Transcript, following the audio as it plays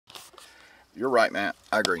You're right, Matt.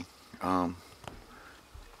 I agree. I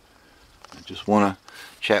just want to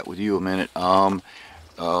chat with you a minute. The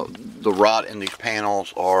rot in these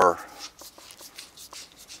panels are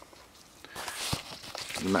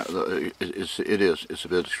it's a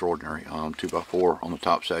bit extraordinary. 2x4 on the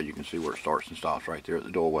top side, you can see where it starts and stops right there at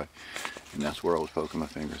the doorway, and that's where I was poking my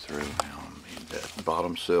finger through. That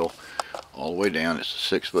bottom sill all the way down,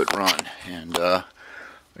 it's a 6-foot run, and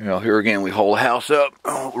you know, here again we hold the house up,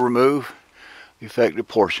 remove the affected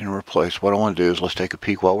portion and replace. What I want to do is let's take a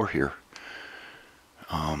peek while we're here.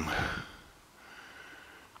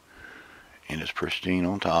 And it's pristine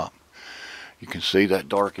on top. You can see that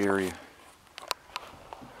dark area.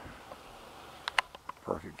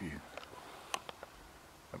 Perfect view.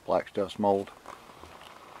 That black dust mold.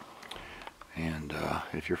 And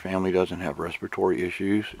if your family doesn't have respiratory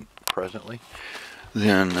issues presently,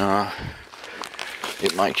 then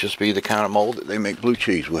it might just be the kind of mold that they make blue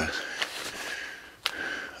cheese with.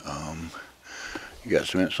 You got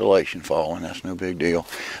some insulation falling, that's no big deal.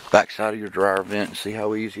 Back side of your dryer vent, and see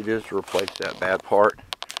how easy it is to replace that bad part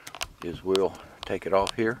is we'll take it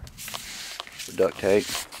off here with duct tape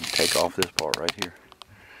and take off this part right here.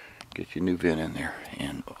 Get your new vent in there,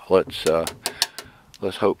 and let's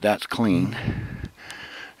hope that's clean.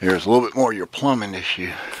 There's a little bit more of your plumbing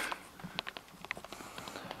issue.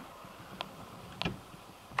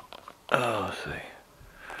 Oh, let's see.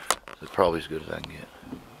 This is probably as good as I can get.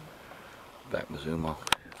 Back Mizumo.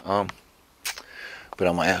 But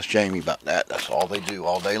I'm gonna ask Jamie about that. That's all they do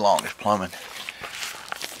all day long is plumbing.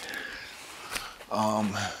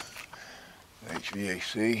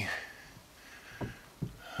 HVAC.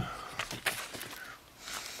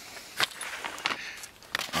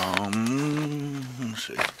 Let's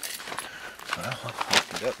see. Well, how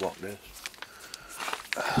did that walk this?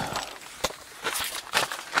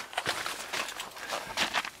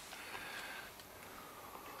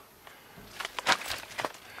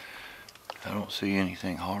 I don't see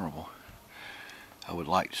anything horrible. I would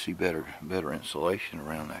like to see better insulation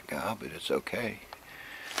around that guy, but it's okay.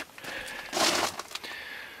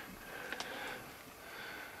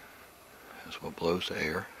 That's what blows the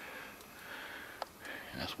air.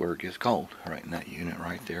 That's where it gets cold, right in that unit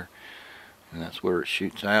right there. And that's where it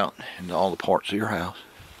shoots out into all the parts of your house.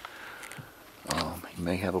 You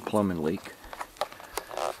may have a plumbing leak.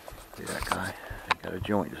 See that guy? He got a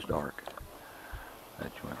joint that's dark.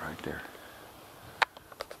 That joint right there.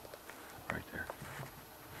 Right there.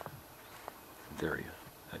 There he is,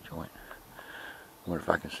 that joint. I wonder if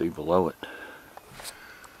I can see below it.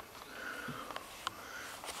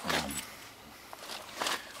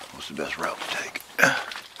 What's the best route to take?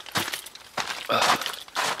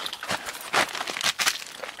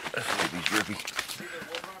 This may be drippy.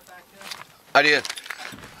 I did.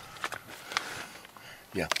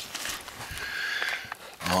 Yeah.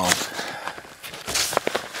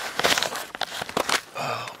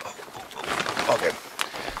 Okay.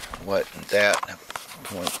 What that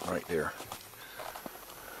point right there,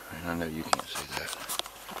 and I know you can't see that.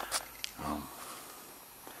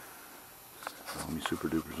 Let me super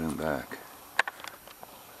duper zoom back.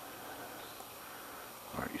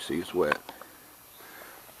 Alright, you see it's wet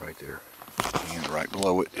right there, and right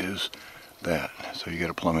below it is that. So you got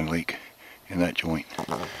a plumbing leak in that joint,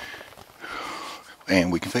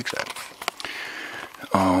 and we can fix that.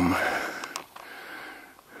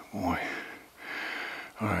 Boy.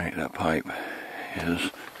 Alright, that pipe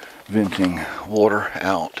is venting water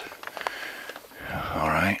out.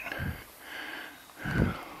 Alright.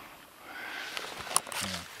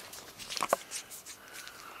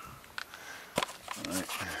 Alright.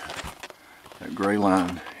 That gray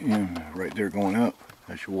line in right there going up,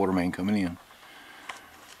 that's your water main coming in.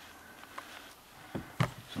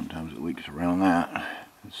 Sometimes it leaks around that.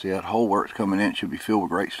 See that hole where it's coming in, it should be filled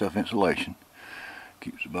with great stuff insulation.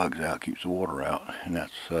 Keeps the bugs out, keeps the water out, and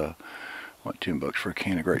that's like $10 for a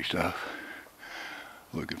can of great stuff.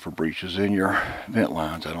 Looking for breaches in your vent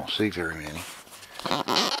lines. I don't see very many.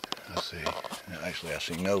 Let's see. Actually, I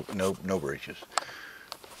see no breaches.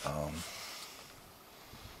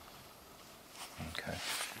 Okay.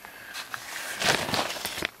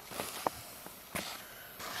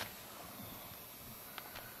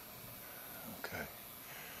 Okay.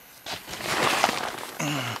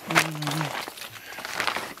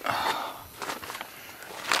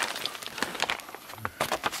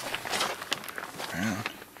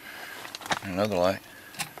 Another light.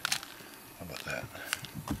 How about that?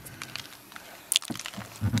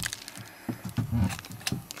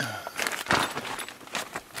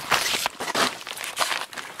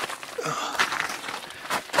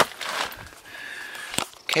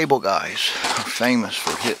 Cable guys are famous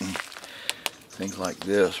for hitting things like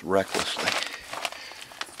this recklessly.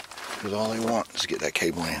 Because all they want is to get that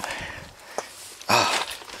cable in.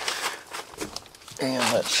 And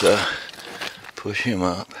let's push him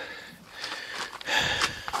up.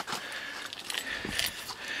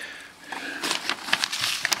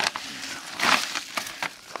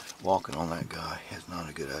 Walking on that guy is not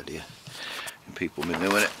a good idea. And people have been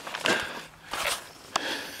doing it.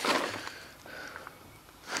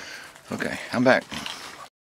 Okay, I'm back.